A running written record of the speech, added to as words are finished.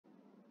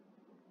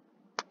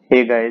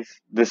Hey guys,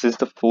 this is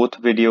the fourth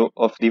video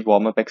of the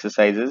warm-up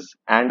exercises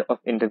and of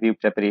interview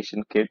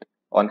preparation kit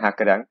on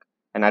HackerRank,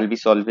 and I'll be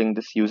solving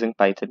this using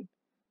Python.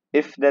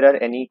 If there are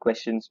any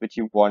questions which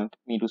you want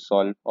me to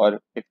solve, or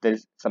if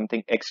there's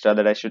something extra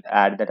that I should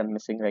add that I'm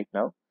missing right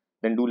now,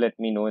 then do let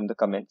me know in the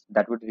comments.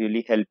 That would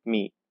really help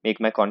me make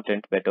my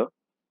content better.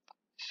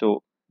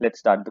 So let's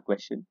start the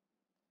question.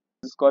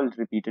 This is called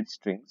repeated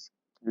strings.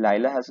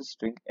 Lila has a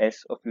string S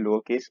of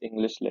lowercase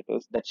English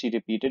letters that she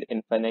repeated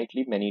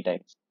infinitely many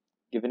times.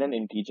 Given an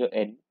integer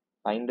n,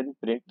 find and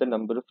print the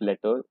number of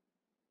letter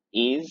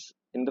A's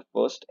in the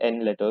first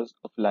n letters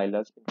of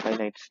Lila's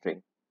infinite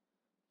string.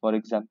 For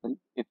example,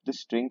 if the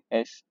string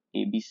S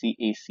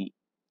ABCAC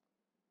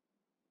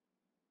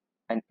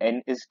and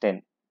n is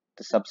 10,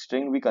 the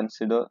substring we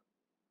consider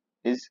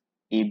is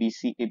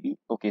ABCAB.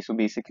 Okay, so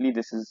basically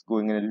this is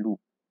going in a loop,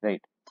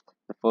 right?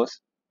 The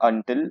first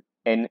until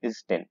n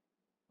is 10.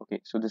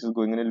 Okay, so this is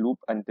going in a loop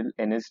until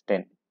n is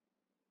 10.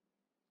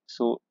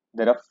 So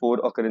there are four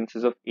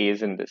occurrences of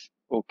A's in this.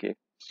 Okay,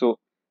 so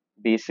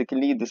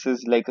basically this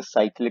is like a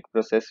cyclic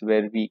process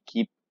where we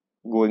keep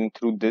going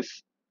through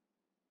this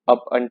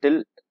up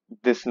until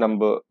this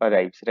number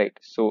arrives, right?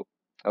 So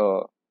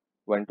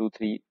 1, 2,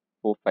 3,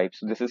 4, 5.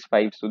 So this is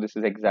 5, so this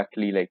is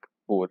exactly like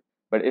 4.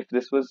 But if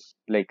this was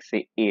like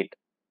say 8,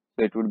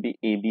 so it would be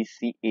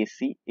ABC,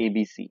 AC,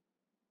 ABC,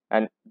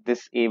 and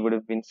this A would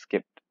have been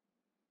skipped.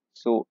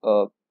 So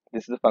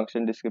this is a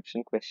function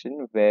description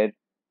question where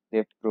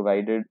they've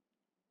provided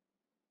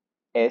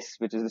S,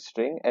 which is the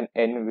string, and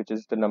N, which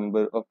is the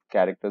number of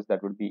characters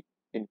that would be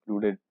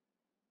included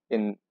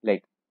in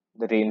like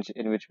the range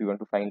in which we want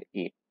to find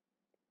A.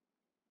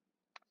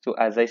 So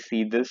as I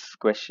see this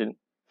question,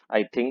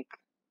 I think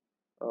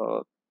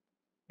uh,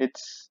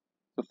 it's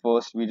the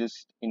first we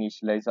just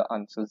initialize the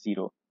answer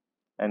 0,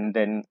 and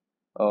then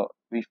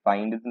we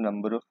find the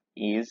number of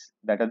A's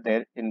that are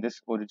there in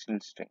this original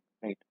string,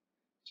 right?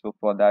 So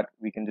for that,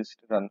 we can just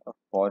run a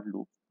for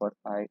loop for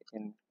I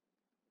in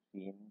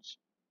range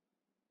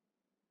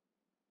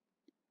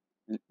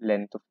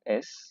length of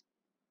S.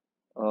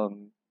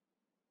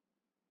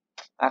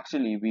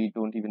 Actually, we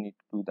don't even need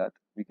to do that.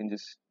 We can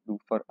just do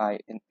for I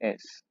in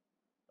S.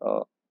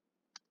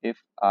 If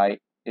I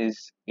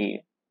is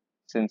A,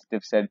 since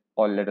they've said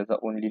all letters are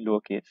only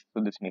lowercase,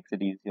 so this makes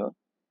it easier.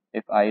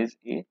 If I is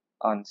A,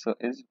 answer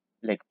is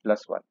like +1.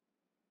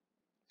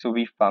 So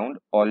we found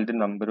all the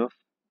number of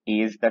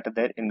A's that are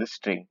there in the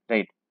string,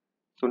 right?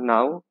 So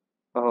now,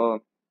 uh,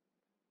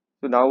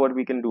 what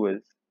we can do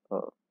is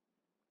uh,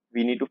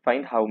 we need to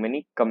find how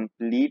many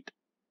complete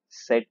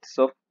sets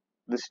of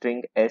the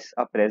string S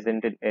are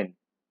present in N,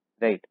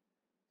 right?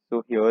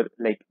 So here,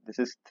 like this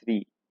is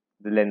 3,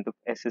 the length of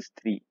S is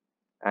 3,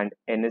 and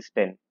N is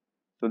 10.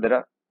 So there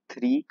are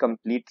 3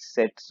 complete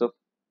sets of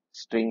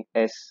string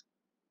S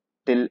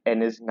till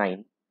N is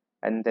 9,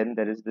 and then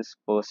there is this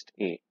first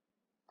A.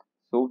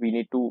 So we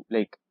need to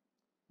like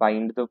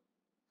find the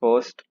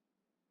first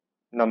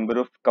number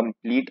of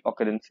complete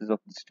occurrences of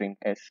the string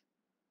S.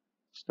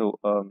 So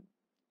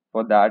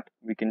for that,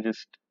 we can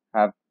just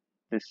have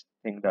this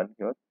thing done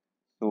here.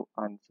 So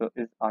answer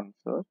is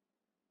answer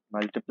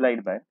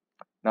multiplied by.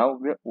 Now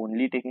we're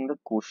only taking the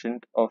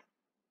quotient of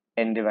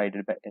n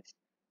divided by s.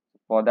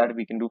 For that,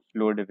 we can do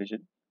floor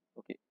division.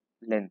 Okay,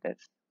 length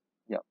s.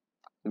 Yeah,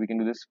 so we can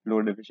do this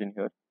floor division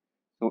here.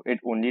 So it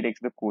only takes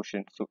the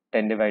quotient. So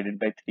 10 divided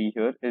by 3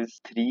 here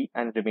is 3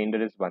 and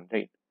remainder is 1,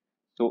 right?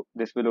 So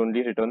this will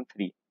only return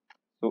 3.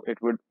 So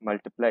it would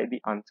multiply the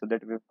answer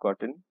that we've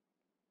gotten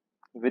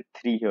with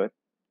 3 here.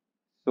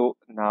 So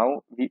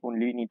now we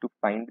only need to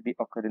find the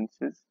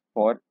occurrences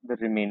for the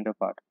remainder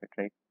part of it,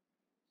 right?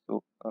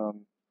 So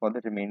for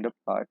the remainder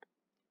part,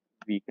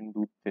 we can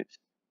do this.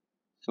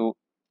 So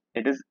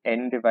it is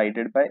n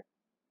divided by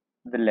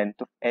the length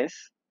of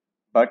s,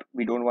 but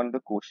we don't want the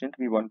quotient,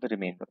 we want the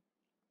remainder.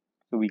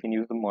 So we can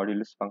use the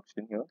modulus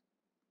function here.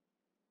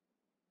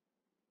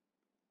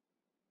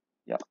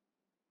 Yeah.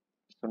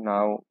 So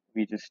now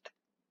we just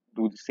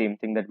do the same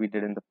thing that we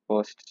did in the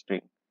first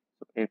string.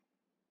 So if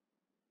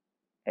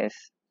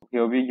s,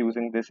 here we're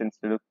using this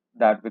instead of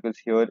that because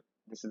here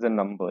this is a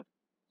number.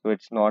 So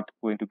it's not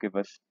going to give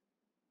us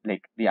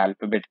like the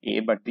alphabet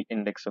A, but the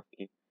index of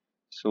A.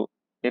 So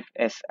if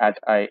s at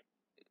I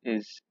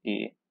is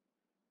A,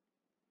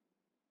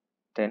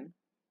 then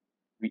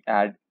we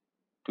add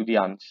to the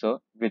answer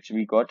which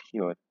we got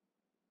here,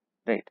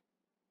 right?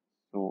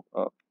 So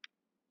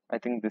I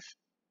think this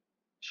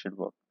should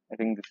work. I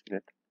think this is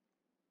it.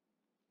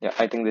 Yeah,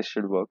 I think this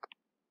should work.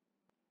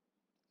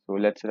 So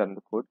let's run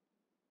the code.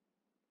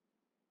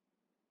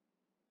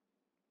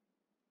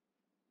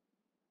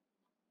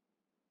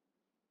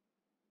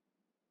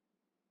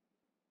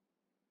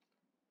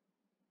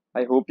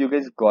 I hope you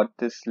guys got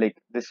this.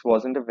 Like, this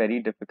wasn't a very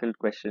difficult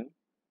question.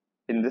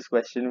 In this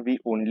question, we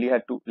only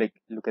had to like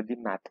look at the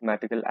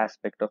mathematical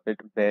aspect of it,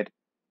 where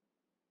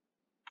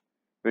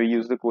we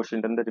use the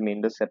quotient and the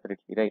remainder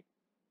separately, right?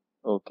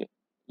 Okay.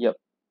 Yep,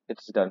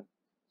 it's done.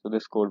 So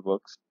this code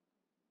works.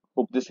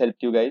 Hope this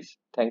helped you guys.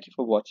 Thank you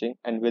for watching.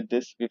 And with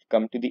this, we've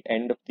come to the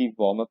end of the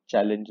warm-up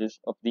challenges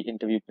of the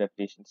interview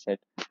preparation set.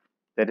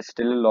 There is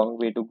still a long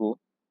way to go,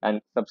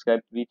 and subscribe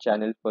to the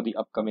channel for the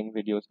upcoming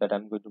videos that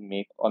I'm going to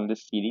make on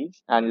this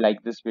series, and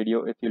like this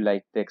video if you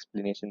like the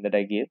explanation that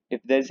I gave.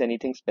 If there's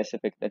anything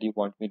specific that you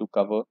want me to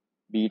cover,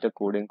 be it a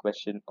coding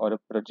question or a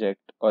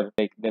project, or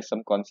like there's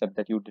some concept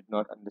that you did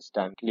not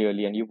understand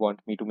clearly and you want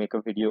me to make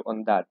a video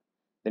on that,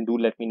 then do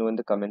let me know in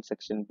the comment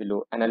section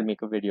below and I'll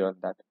make a video on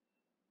that.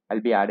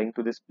 I'll be adding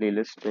to this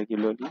playlist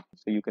regularly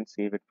so you can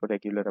save it for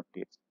regular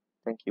updates.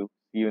 Thank you.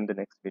 See you in the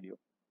next video.